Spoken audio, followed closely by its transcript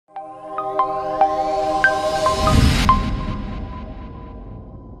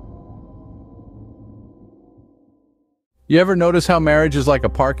You ever notice how marriage is like a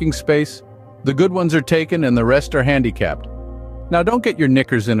parking space? The good ones are taken and the rest are handicapped. Now don't get your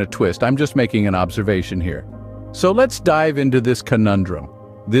knickers in a twist, I'm just making an observation here. So let's dive into this conundrum,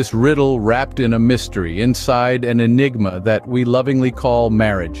 this riddle wrapped in a mystery, inside an enigma that we lovingly call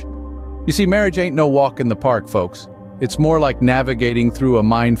marriage. You see, marriage ain't no walk in the park, folks. It's more like navigating through a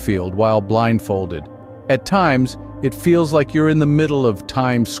minefield while blindfolded. At times, it feels like you're in the middle of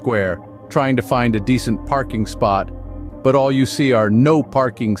Times Square, trying to find a decent parking spot, but all you see are no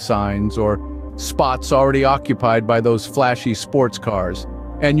parking signs or spots already occupied by those flashy sports cars.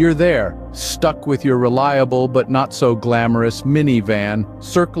 And you're there, stuck with your reliable but not so glamorous minivan,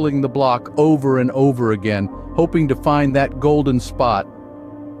 circling the block over and over again, hoping to find that golden spot.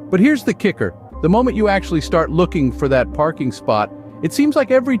 But here's the kicker. The moment you actually start looking for that parking spot, it seems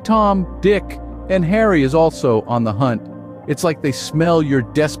like every Tom, Dick, and Harry is also on the hunt. It's like they smell your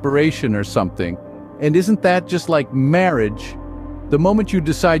desperation or something. And isn't that just like marriage? The moment you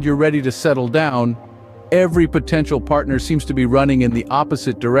decide you're ready to settle down, every potential partner seems to be running in the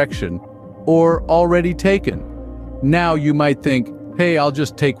opposite direction, or already taken. Now you might think, hey, I'll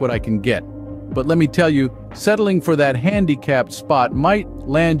just take what I can get. But let me tell you, settling for that handicapped spot might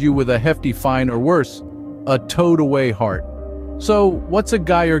land you with a hefty fine or worse, a towed-away heart. So what's a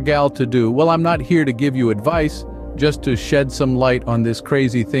guy or gal to do? Well, I'm not here to give you advice, just to shed some light on this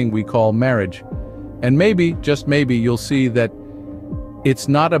crazy thing we call marriage. And maybe, just maybe, you'll see that it's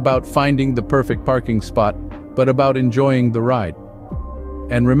not about finding the perfect parking spot, but about enjoying the ride.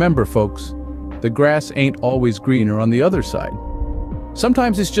 And remember, folks, the grass ain't always greener on the other side.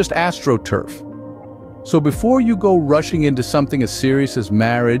 Sometimes it's just AstroTurf. So before you go rushing into something as serious as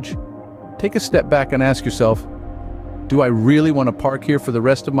marriage, take a step back and ask yourself, do I really want to park here for the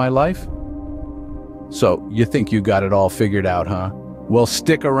rest of my life? So, you think you got it all figured out, huh? Well,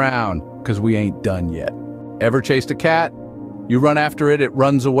 stick around, because we ain't done yet. Ever chased a cat? You run after it, it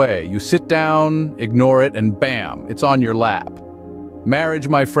runs away. You sit down, ignore it, and bam, it's on your lap. Marriage,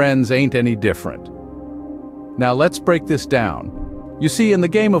 my friends, ain't any different. Now let's break this down. You see, in the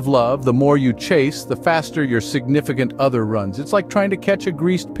game of love, the more you chase, the faster your significant other runs. It's like trying to catch a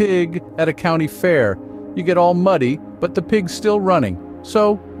greased pig at a county fair. You get all muddy, but the pig's still running.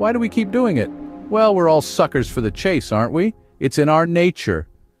 So, why do we keep doing it? Well, we're all suckers for the chase, aren't we? It's in our nature.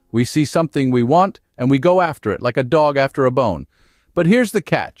 We see something we want, and we go after it, like a dog after a bone. But here's the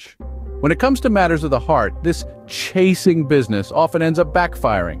catch. When it comes to matters of the heart, this chasing business often ends up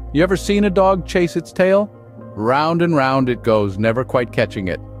backfiring. You ever seen a dog chase its tail? Round and round it goes, never quite catching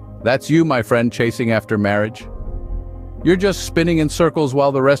it. That's you, my friend, chasing after marriage. You're just spinning in circles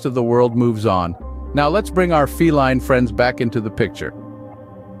while the rest of the world moves on. Now let's bring our feline friends back into the picture.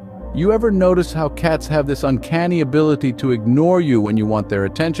 You ever notice how cats have this uncanny ability to ignore you when you want their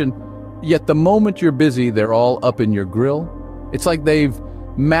attention, yet the moment you're busy, they're all up in your grill? It's like they've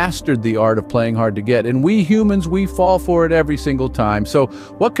mastered the art of playing hard to get, and we humans, we fall for it every single time. So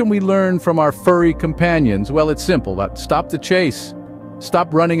what can we learn from our furry companions? Well, it's simple. Stop the chase.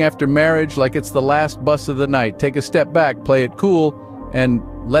 Stop running after marriage like it's the last bus of the night. Take a step back, play it cool, and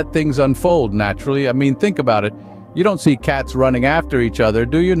let things unfold naturally. I mean, think about it. You don't see cats running after each other,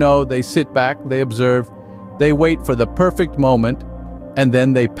 do you? No, they sit back, they observe, they wait for the perfect moment, and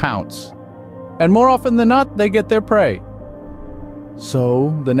then they pounce. And more often than not, they get their prey.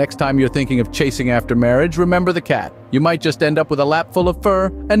 So, the next time you're thinking of chasing after marriage, remember the cat. You might just end up with a lap full of fur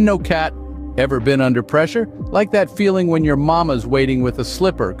and no cat. Ever been under pressure? Like that feeling when your mama's waiting with a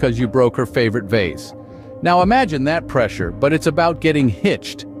slipper because you broke her favorite vase. Now imagine that pressure, but it's about getting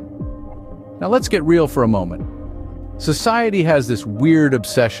hitched. Now let's get real for a moment. Society has this weird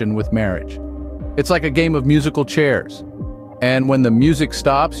obsession with marriage. It's like a game of musical chairs. And when the music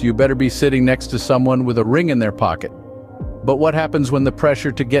stops, you better be sitting next to someone with a ring in their pocket. But what happens when the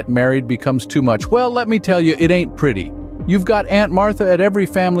pressure to get married becomes too much? Well, let me tell you, it ain't pretty. You've got Aunt Martha at every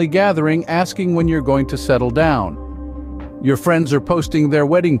family gathering asking when you're going to settle down. Your friends are posting their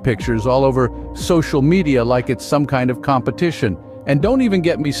wedding pictures all over social media like it's some kind of competition. And don't even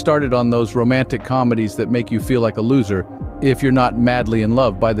get me started on those romantic comedies that make you feel like a loser if you're not madly in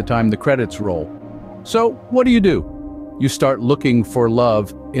love by the time the credits roll. So, what do? You start looking for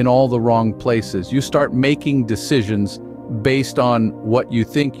love in all the wrong places. You start making decisions based on what you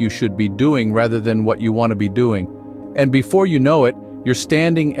think you should be doing rather than what you want to be doing. And before you know it, you're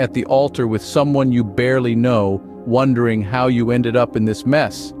standing at the altar with someone you barely know, wondering how you ended up in this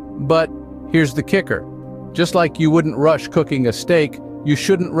mess. But here's the kicker. Just like you wouldn't rush cooking a steak, you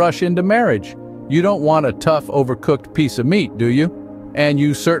shouldn't rush into marriage. You don't want a tough, overcooked piece of meat, do you? And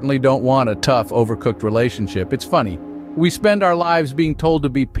you certainly don't want a tough, overcooked relationship. It's funny. We spend our lives being told to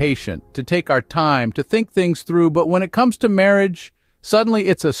be patient, to take our time, to think things through, but when it comes to marriage, suddenly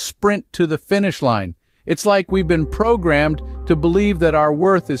it's a sprint to the finish line. It's like we've been programmed to believe that our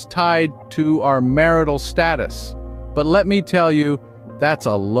worth is tied to our marital status. But let me tell you, that's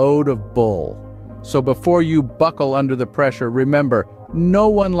a load of bull. So before you buckle under the pressure, remember, no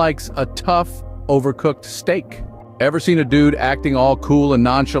one likes a tough, overcooked steak. Ever seen a dude acting all cool and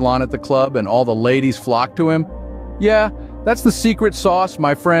nonchalant at the club and all the ladies flock to him? Yeah, that's the secret sauce,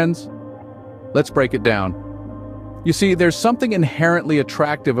 my friends. Let's break it down. You see, there's something inherently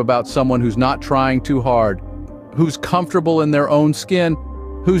attractive about someone who's not trying too hard, who's comfortable in their own skin,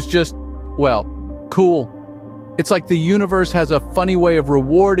 who's just, well, cool. It's like the universe has a funny way of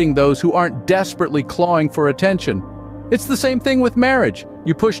rewarding those who aren't desperately clawing for attention. It's the same thing with marriage.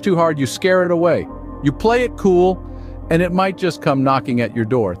 You push too hard, you scare it away. You play it cool, and it might just come knocking at your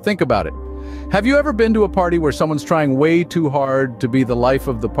door. Think about it. Have you ever been to a party where someone's trying way too hard to be the life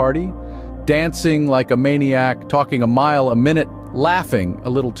of the party? Dancing like a maniac, talking a mile a minute, laughing a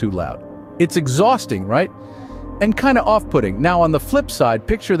little too loud. It's exhausting, right? And kind of off-putting. Now on the flip side,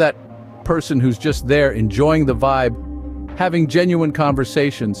 picture that person who's just there enjoying the vibe, having genuine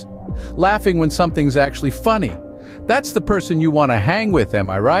conversations, laughing when something's actually funny. That's the person you want to hang with, am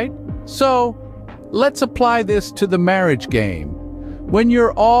I right? So, let's apply this to the marriage game. When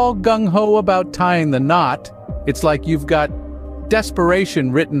you're all gung-ho about tying the knot, it's like you've got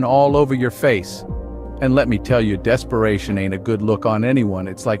desperation written all over your face. And let me tell you, desperation ain't a good look on anyone.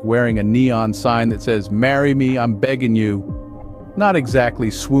 It's like wearing a neon sign that says, "Marry me, I'm begging you." Not exactly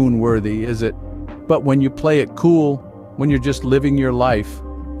swoon-worthy, is it? But when you play it cool, when you're just living your life,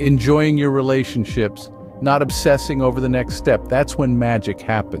 enjoying your relationships, not obsessing over the next step, that's when magic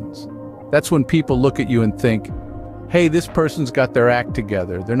happens. That's when people look at you and think, hey, this person's got their act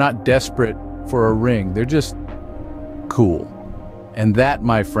together. They're not desperate for a ring. They're just cool. And that,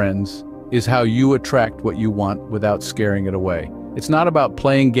 my friends, is how you attract what you want without scaring it away. It's not about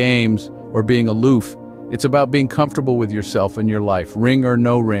playing games or being aloof. It's about being comfortable with yourself and your life, ring or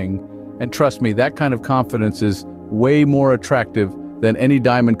no ring. And trust me, that kind of confidence is way more attractive than any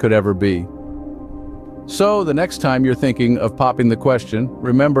diamond could ever be. So the next time you're thinking of popping the question,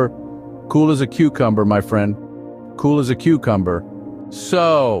 remember, cool as a cucumber, my friend. Cool as a cucumber.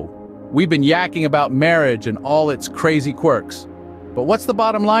 So, we've been yakking about marriage and all its crazy quirks. But what's the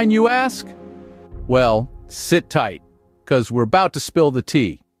bottom line, you ask? Well, sit tight, because we're about to spill the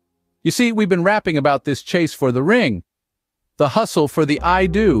tea. You see, we've been rapping about this chase for the ring, the hustle for the I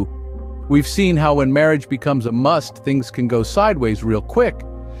do. We've seen how when marriage becomes a must, things can go sideways real quick.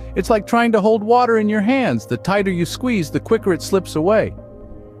 It's like trying to hold water in your hands. The tighter you squeeze, the quicker it slips away.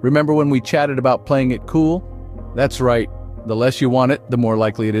 Remember when we chatted about playing it cool? That's right. The less you want it, the more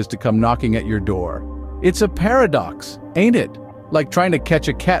likely it is to come knocking at your door. It's a paradox, ain't it? Like trying to catch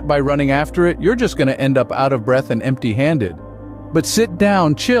a cat by running after it, you're just gonna end up out of breath and empty-handed. But sit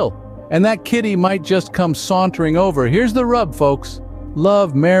down, chill, and that kitty might just come sauntering over. Here's the rub, folks.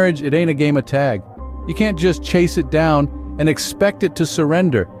 Love, marriage, it ain't a game of tag. You can't just chase it down and expect it to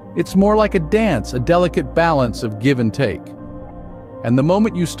surrender. It's more like a dance, a delicate balance of give and take. And the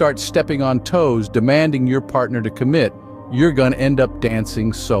moment you start stepping on toes, demanding your partner to commit, you're gonna end up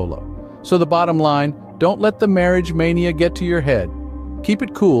dancing solo. So the bottom line, don't let the marriage mania get to your head. Keep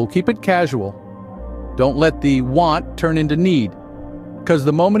it cool, keep it casual. Don't let the want turn into need. Because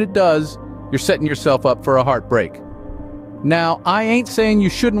the moment it does, you're setting yourself up for a heartbreak. Now, I ain't saying you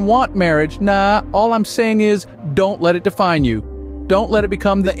shouldn't want marriage. Nah, all I'm saying is don't let it define you. Don't let it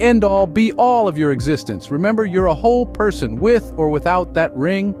become the end-all, be-all of your existence. Remember, you're a whole person with or without that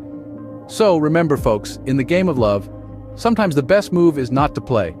ring. So remember, folks, in the game of love, sometimes the best move is not to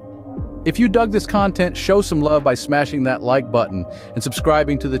play. If you dug this content, show some love by smashing that like button and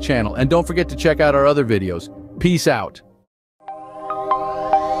subscribing to the channel. And don't forget to check out our other videos. Peace out.